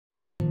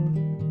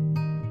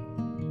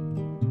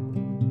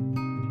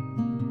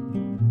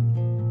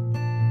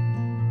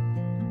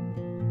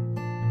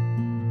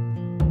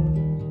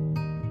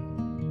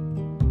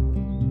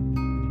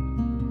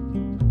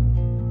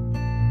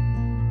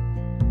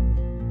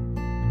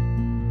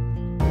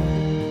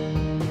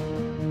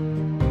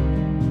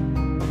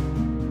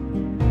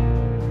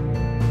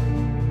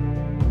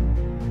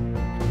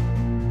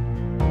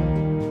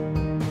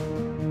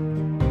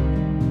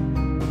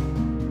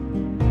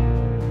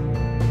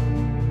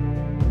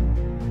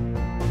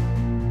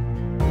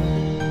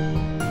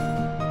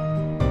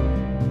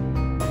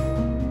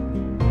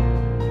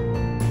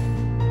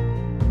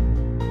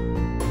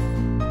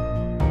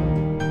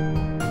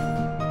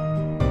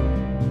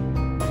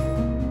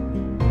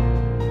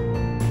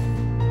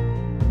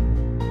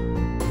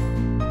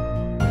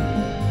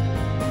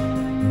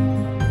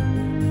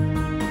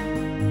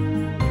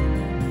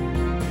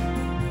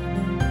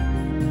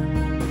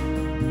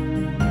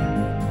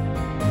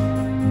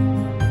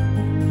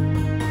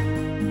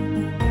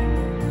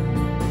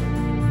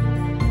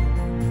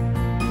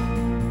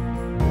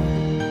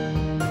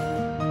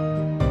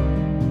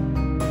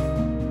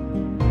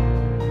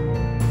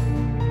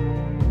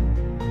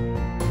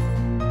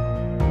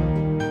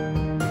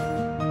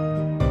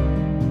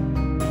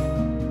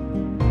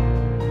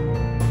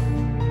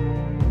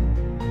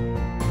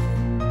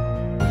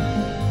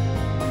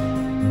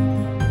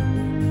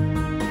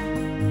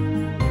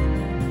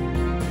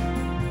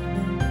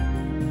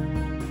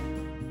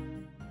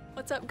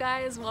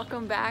guys,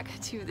 welcome back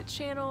to the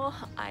channel.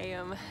 I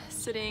am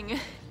sitting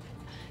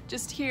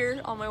just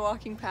here on my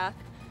walking path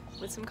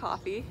with some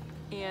coffee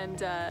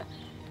and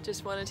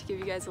just wanted to give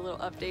you guys a little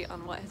update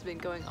on what has been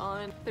going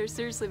on. There's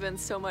seriously been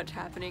so much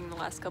happening in the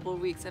last couple of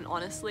weeks, and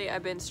honestly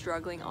I've been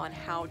struggling on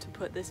how to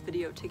put this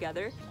video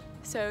together.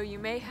 So you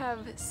may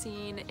have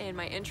seen in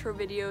my intro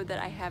video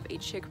that I have a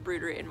chick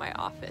brooder in my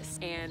office,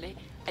 and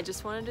I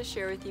just wanted to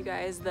share with you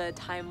guys the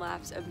time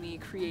lapse of me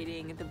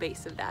creating the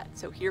base of that.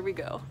 So here we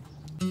go.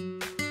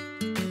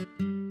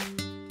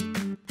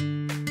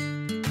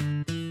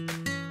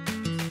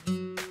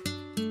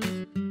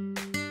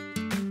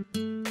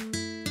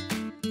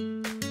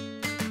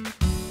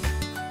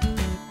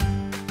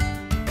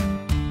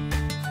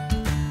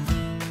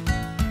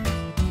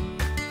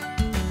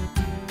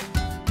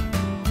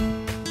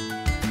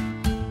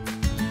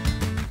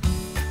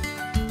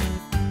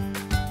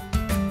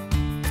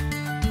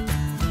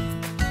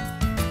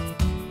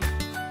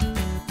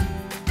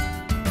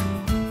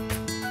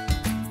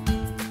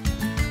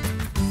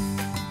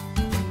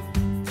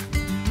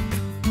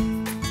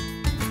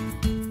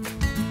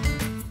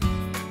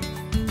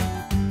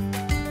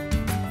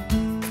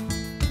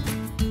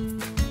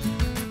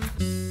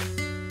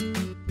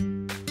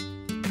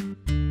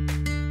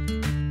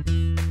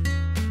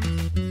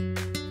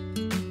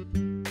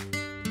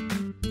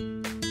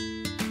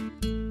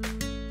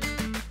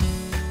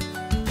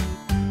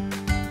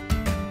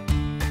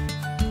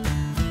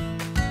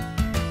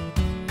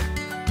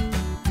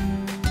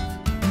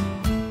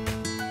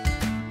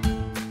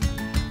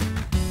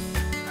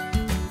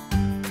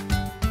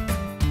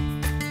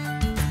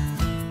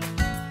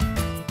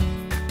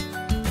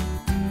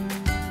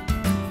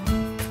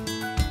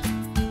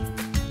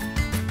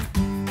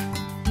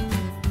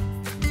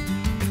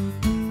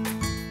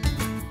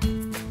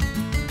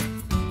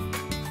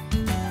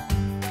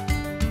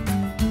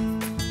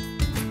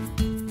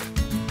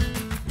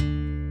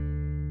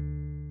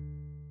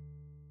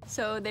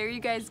 So there you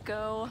guys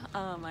go,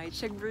 my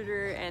chick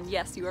brooder, and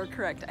yes, you are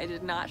correct, I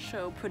did not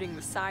show putting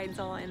the sides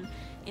on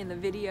in the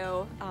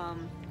video.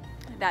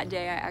 That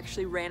day I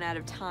actually ran out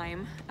of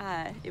time.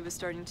 It was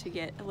starting to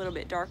get a little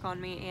bit dark on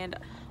me, and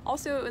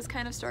also it was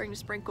kind of starting to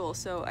sprinkle,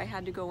 so I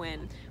had to go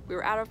in. We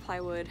were out of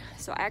plywood,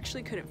 so I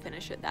actually couldn't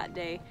finish it that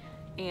day,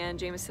 and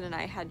Jameson and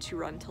I had to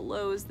run to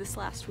Lowe's this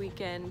last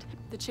weekend.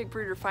 The chick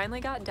brooder finally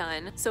got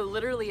done. So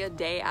literally a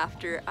day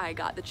after I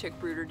got the chick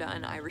brooder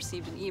done, I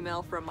received an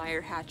email from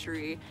Meyer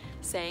Hatchery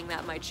saying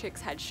that my chicks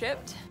had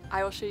shipped.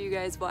 I will show you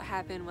guys what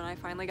happened when I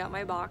finally got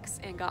my box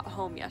and got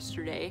home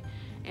yesterday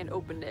and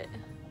opened it.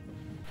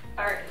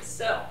 Alright,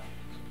 so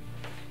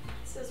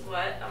this is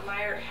what a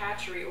Meyer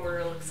Hatchery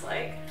order looks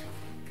like.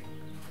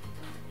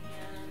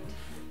 And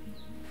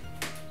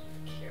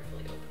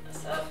carefully open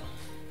this up.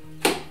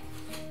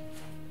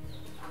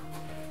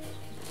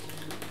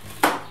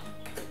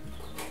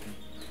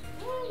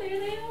 There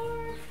they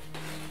are.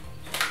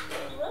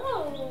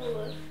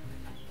 Hello.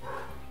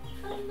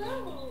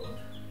 Hello.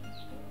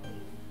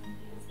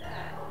 What's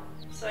that?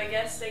 So I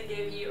guess they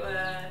give you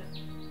a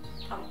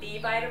B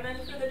vitamin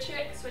for the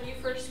chicks when you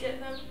first get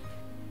them.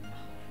 Oh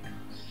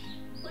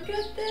my gosh. Look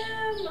at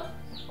them.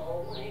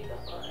 Oh my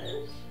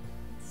gosh.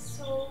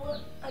 So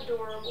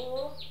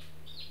adorable.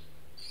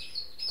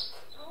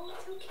 Oh,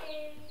 it's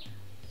okay.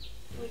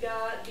 We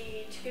got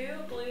the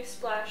 2 Blue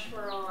Splash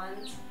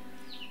Marans,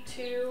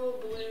 2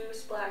 Blue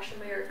Splash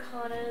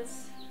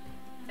Ameraucanas,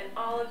 an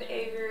Olive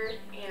Egger,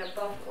 and a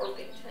Buff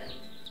Orpington.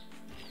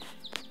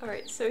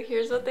 Alright, so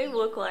here's what they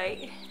look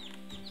like.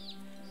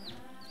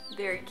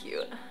 Very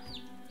cute.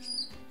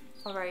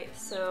 Alright,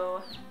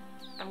 so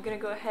I'm gonna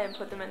go ahead and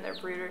put them in their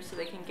brooder so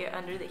they can get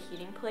under the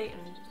heating plate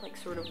and like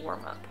sort of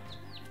warm up.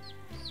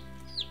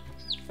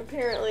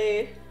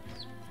 Apparently,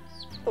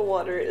 the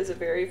water is a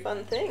very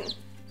fun thing.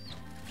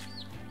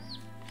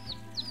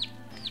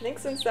 I think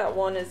since that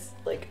one is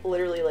like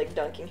literally like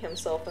dunking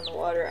himself in the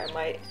water, I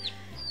might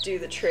do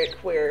the trick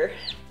where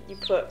you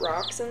put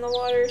rocks in the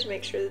water to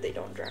make sure that they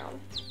don't drown.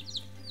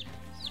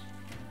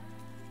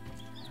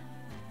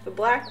 The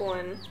black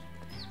one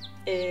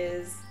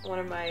is one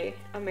of my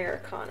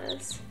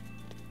Ameraucanas.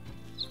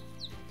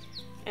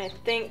 And I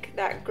think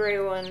that gray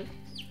one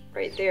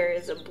right there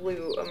is a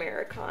blue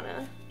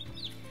Ameraucana.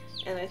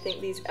 And I think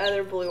these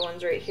other blue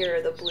ones right here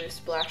are the Blue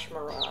Splash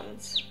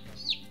Marans.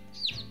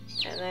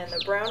 And then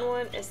the brown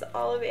one is the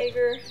Olive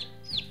Egger,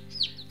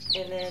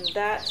 and then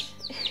that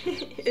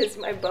is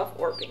my Buff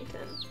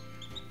Orpington.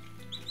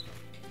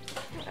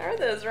 Are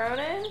those,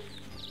 Ronan?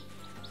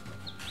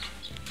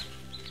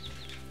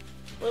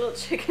 Little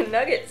chicken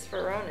nuggets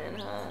for Ronan,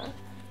 huh?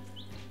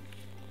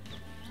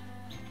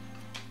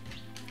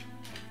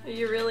 Are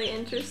you really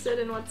interested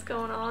in what's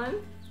going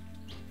on?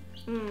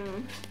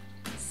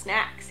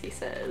 Snacks, he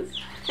says.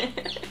 What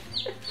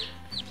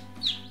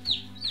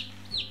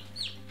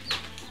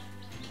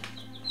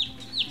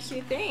do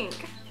you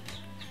think?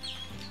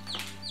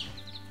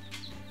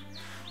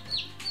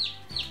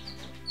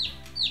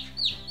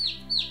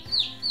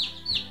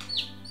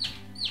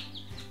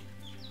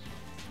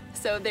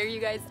 So there you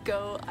guys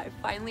go. I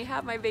finally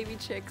have my baby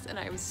chicks and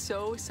I'm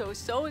so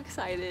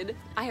excited.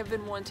 I have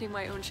been wanting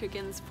my own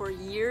chickens for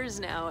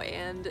years now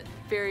and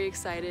very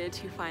excited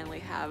to finally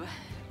have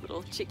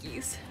little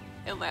chickies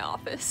in my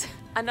office.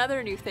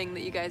 Another new thing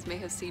that you guys may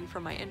have seen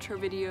from my intro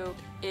video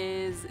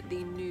is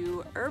the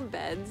new herb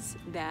beds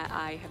that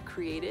I have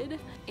created,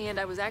 and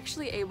I was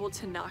actually able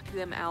to knock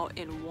them out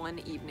in one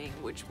evening,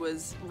 which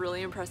was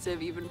really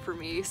impressive even for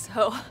me,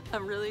 so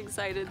I'm really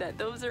excited that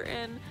those are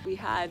in. We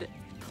had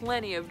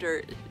plenty of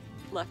dirt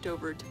left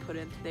over to put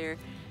into there,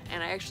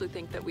 and I actually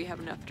think that we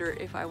have enough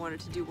dirt. If I wanted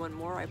to do one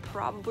more, I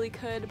probably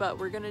could, but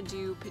we're gonna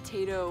do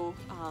potato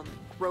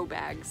grow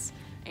bags,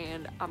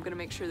 and I'm gonna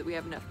make sure that we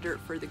have enough dirt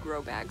for the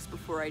grow bags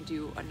before I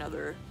do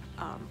another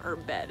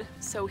herb bed.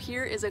 So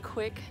here is a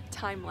quick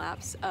time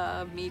lapse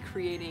of me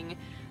creating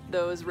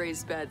those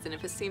raised beds, and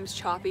if it seems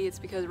choppy, it's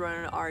because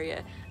Ronan and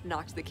Arya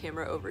knocked the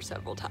camera over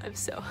several times,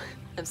 so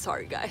I'm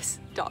sorry guys,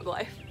 dog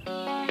life.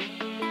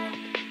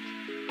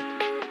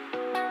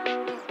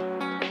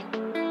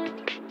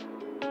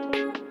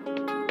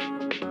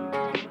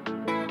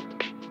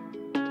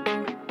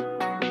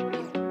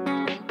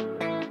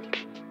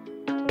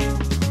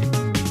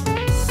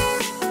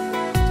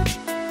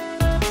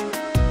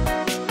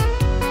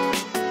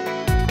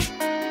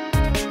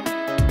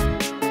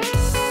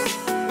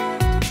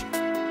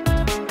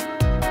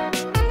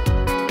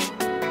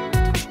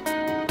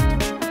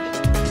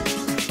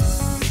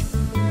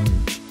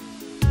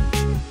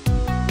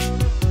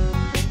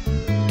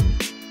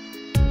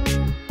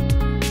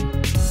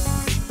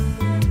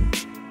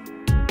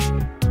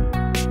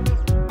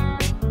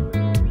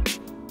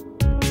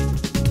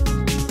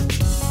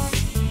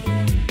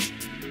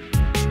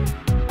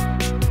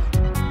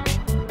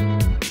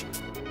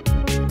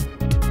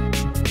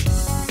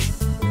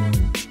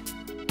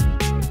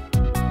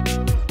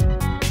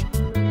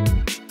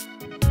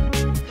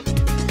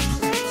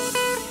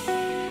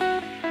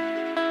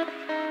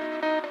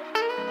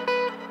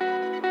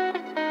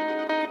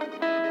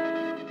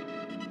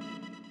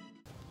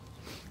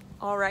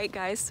 Alright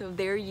guys, so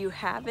there you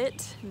have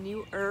it,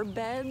 new herb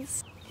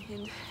beds,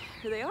 and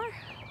here they are.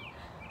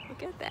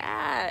 Look at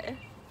that.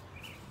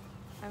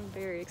 I'm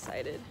very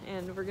excited,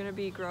 and we're gonna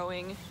be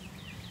growing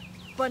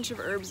a bunch of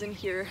herbs in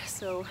here,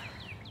 so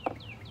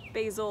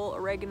basil,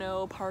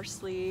 oregano,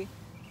 parsley,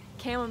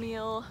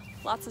 chamomile,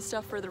 lots of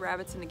stuff for the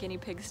rabbits and the guinea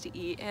pigs to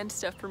eat, and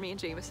stuff for me and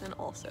Jameson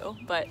also,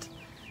 but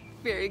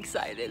very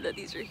excited that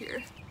these are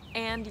here.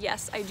 And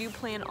yes, I do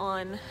plan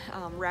on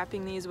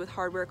wrapping these with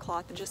hardware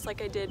cloth, just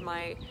like I did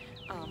my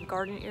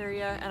garden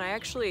area. And I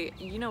actually,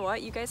 you know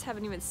what, you guys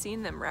haven't even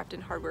seen them wrapped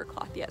in hardware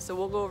cloth yet, so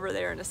we'll go over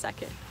there in a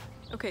second.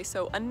 Okay,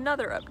 so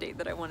another update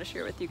that I want to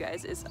share with you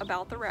guys is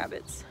about the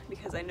rabbits,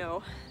 because I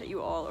know that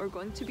you all are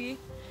going to be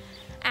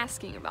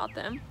asking about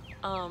them.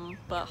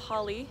 But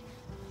Holly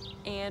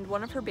and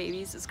one of her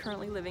babies is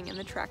currently living in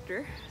the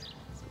tractor,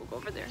 so we'll go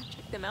over there and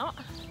check them out.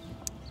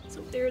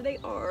 So there they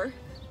are.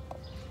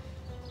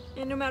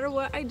 And no matter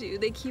what I do,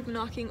 they keep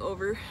knocking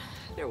over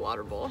their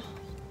water bowl.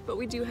 But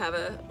we do have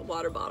a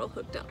water bottle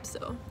hooked up,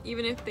 so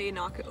even if they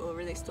knock it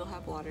over, they still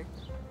have water.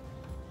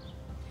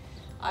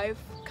 I've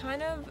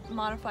kind of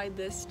modified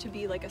this to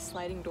be like a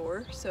sliding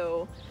door,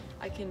 so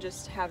I can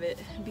just have it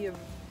be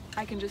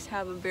I can just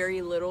have a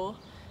very little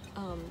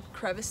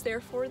crevice there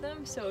for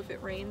them, so if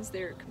it rains,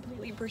 they're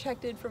completely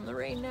protected from the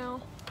rain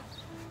now.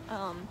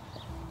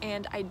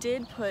 And I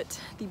did put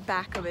the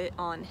back of it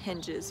on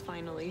hinges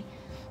finally.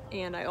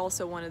 And I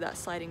also wanted that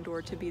sliding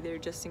door to be there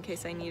just in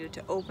case I needed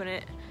to open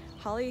it.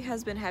 Holly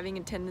has been having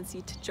a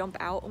tendency to jump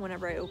out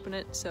whenever I open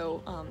it,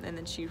 so and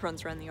then she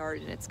runs around the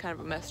yard, and it's kind of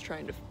a mess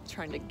trying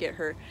to get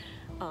her,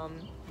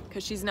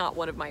 because she's not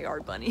one of my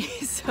yard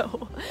bunnies.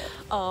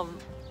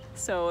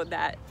 So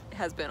that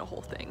has been a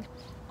whole thing.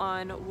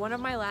 On one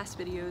of my last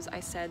videos, I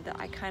said that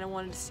I kind of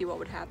wanted to see what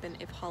would happen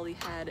if Holly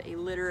had a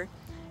litter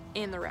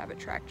in the rabbit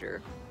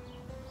tractor.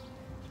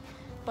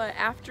 But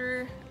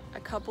after a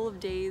couple of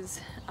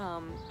days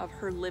of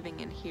her living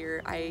in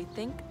here, I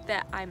think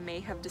that I may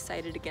have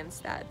decided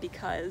against that,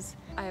 because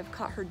I have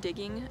caught her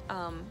digging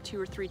 2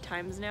 or 3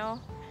 times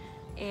now,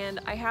 and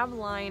I have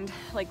lined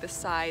like the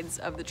sides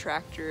of the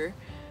tractor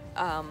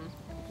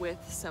with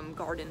some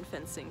garden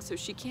fencing, so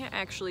she can't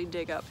actually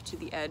dig up to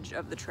the edge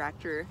of the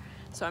tractor,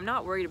 so I'm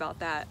not worried about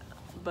that.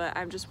 But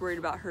I'm just worried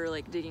about her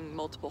like digging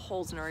multiple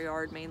holes in our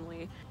yard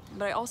mainly.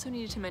 But I also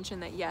needed to mention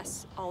that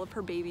yes, all of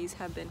her babies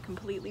have been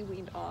completely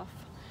weaned off.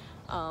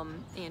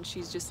 And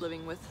she's just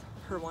living with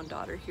her one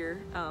daughter here.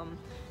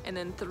 And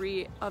then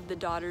 3 of the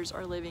daughters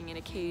are living in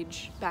a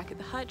cage back at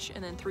the hutch,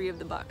 and then 3 of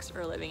the bucks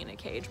are living in a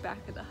cage back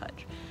at the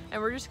hutch.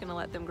 And we're just gonna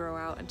let them grow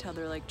out until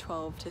they're like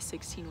 12 to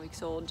 16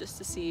 weeks old, just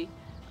to see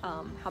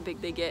how big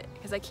they get,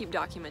 because I keep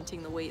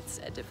documenting the weights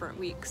at different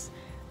weeks.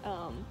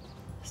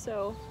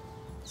 So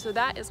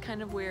that is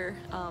kind of where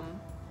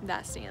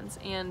that stands.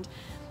 And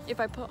if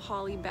I put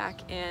Holly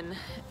back in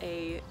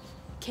a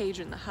cage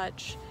in the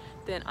hutch,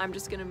 then I'm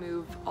just gonna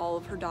move all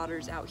of her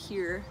daughters out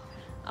here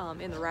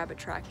in the rabbit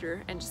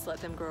tractor and just let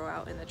them grow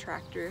out in the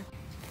tractor.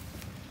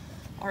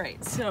 All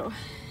right, so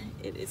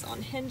it is on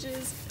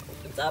hinges.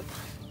 What's up?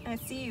 I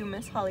see you,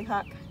 Miss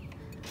Hollyhock.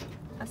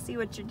 I see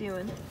what you're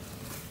doing.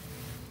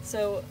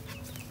 So,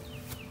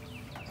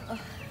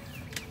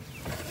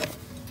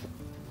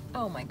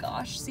 oh my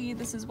gosh, see,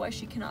 this is why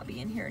she cannot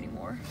be in here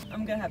anymore.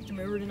 I'm gonna have to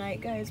move her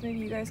tonight, guys. Maybe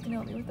you guys can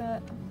help me with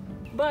that.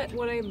 But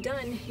what I've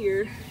done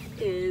here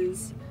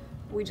is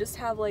we just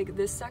have like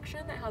this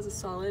section that has a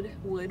solid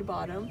wood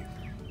bottom,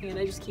 and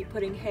I just keep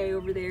putting hay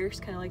over there. It's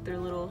kind of like their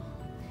little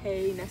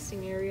hay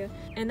nesting area.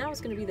 And that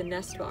was gonna be the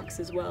nest box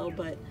as well,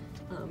 but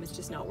it's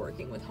just not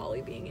working with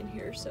Holly being in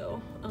here.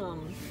 So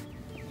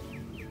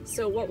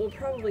so what will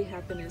probably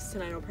happen is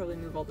tonight I'll probably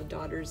move all the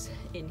daughters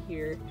in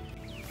here.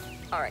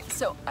 All right,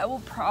 so I will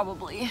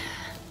probably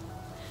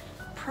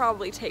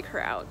take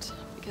her out,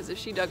 because if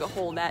she dug a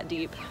hole that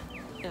deep,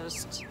 it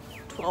was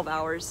 12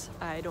 hours.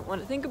 I don't want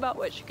to think about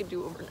what she could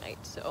do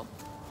overnight. So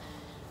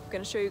I'm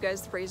gonna show you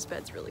guys the raised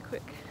beds really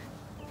quick.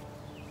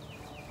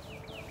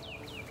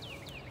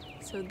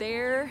 So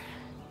there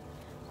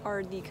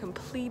are the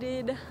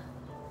completed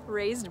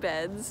raised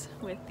beds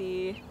with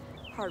the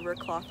hardware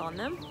cloth on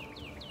them.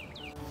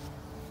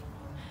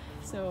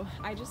 So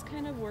I just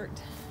kind of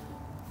worked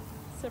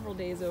several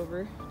days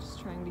over, just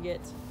trying to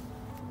get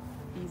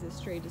these as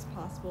straight as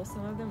possible.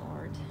 Some of them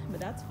aren't,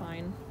 but that's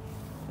fine.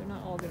 They're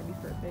not all gonna be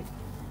perfect.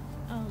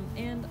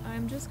 And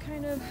I'm just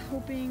kind of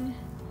hoping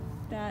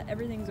that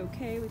everything's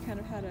okay. We kind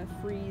of had a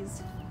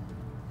freeze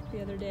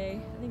the other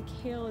day. I think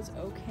kale is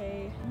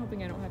okay. I'm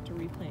hoping I don't have to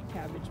replant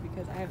cabbage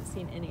because I haven't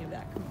seen any of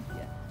that come up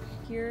yet.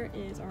 Here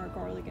is our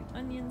garlic and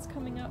onions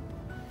coming up.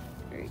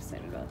 Very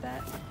excited about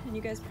that. And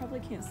you guys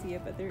probably can't see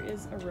it, but there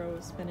is a row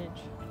of spinach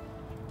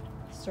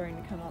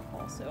starting to come up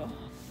also.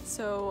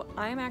 So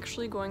I'm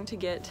actually going to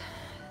get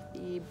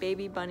the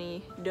baby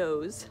bunny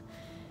does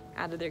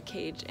out of their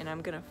cage, and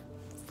I'm gonna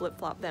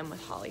flip-flop them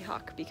with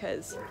Hollyhock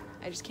because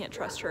I just can't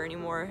trust her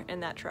anymore in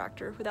that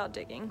tractor without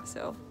digging.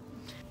 So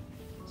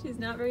she's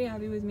not very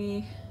happy with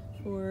me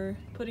for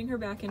putting her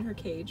back in her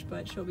cage,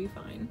 but she'll be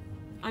fine.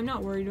 I'm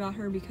not worried about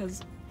her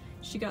because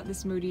she got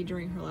this moody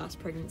during her last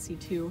pregnancy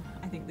too.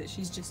 I think that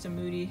she's just a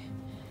broody,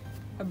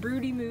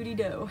 moody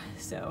doe.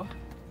 So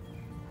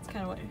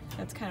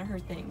that's kind of her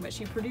thing. But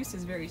she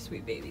produces very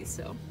sweet babies.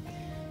 So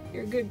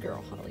you're a good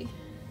girl, Holly.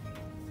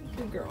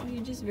 Good girl.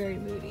 You're just very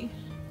moody.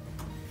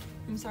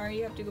 I'm sorry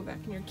you have to go back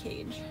in your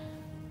cage.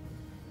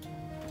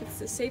 It's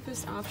the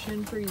safest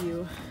option for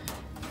you.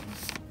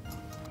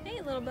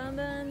 Hey, little bun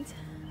buns.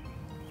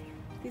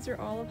 These are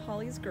all of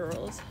Holly's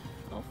girls,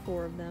 all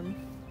 4 of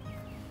them.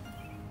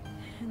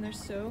 And they're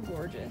so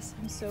gorgeous.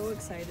 I'm so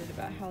excited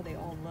about how they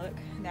all look.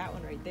 That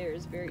one right there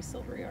is very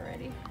silvery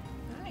already.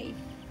 Hi.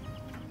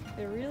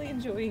 They're really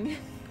enjoying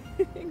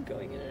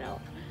going in and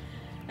out.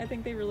 I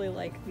think they really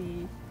like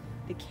the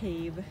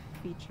cave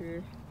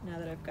feature now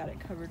that I've got it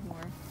covered more.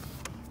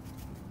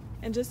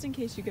 And just in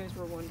case you guys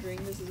were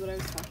wondering, this is what I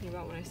was talking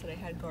about when I said I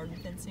had garden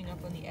fencing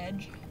up on the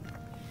edge.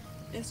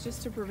 It's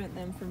just to prevent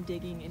them from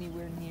digging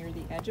anywhere near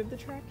the edge of the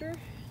tractor.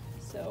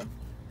 So,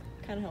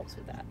 kind of helps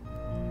with that.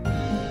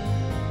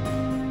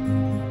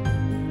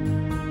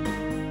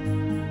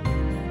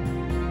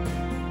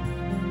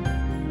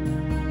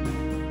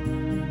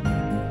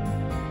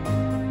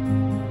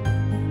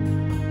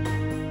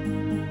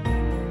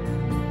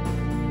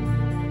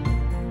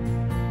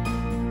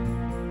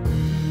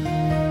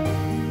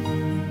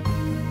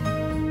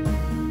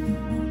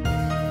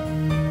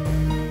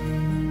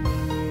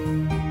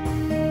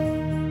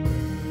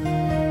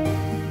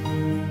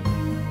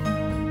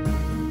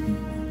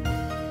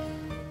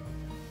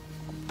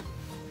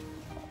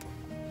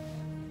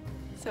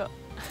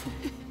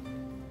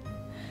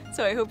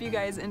 So I hope you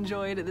guys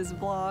enjoyed this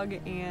vlog,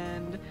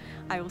 and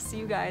I will see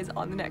you guys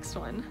on the next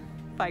one.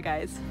 Bye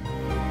guys.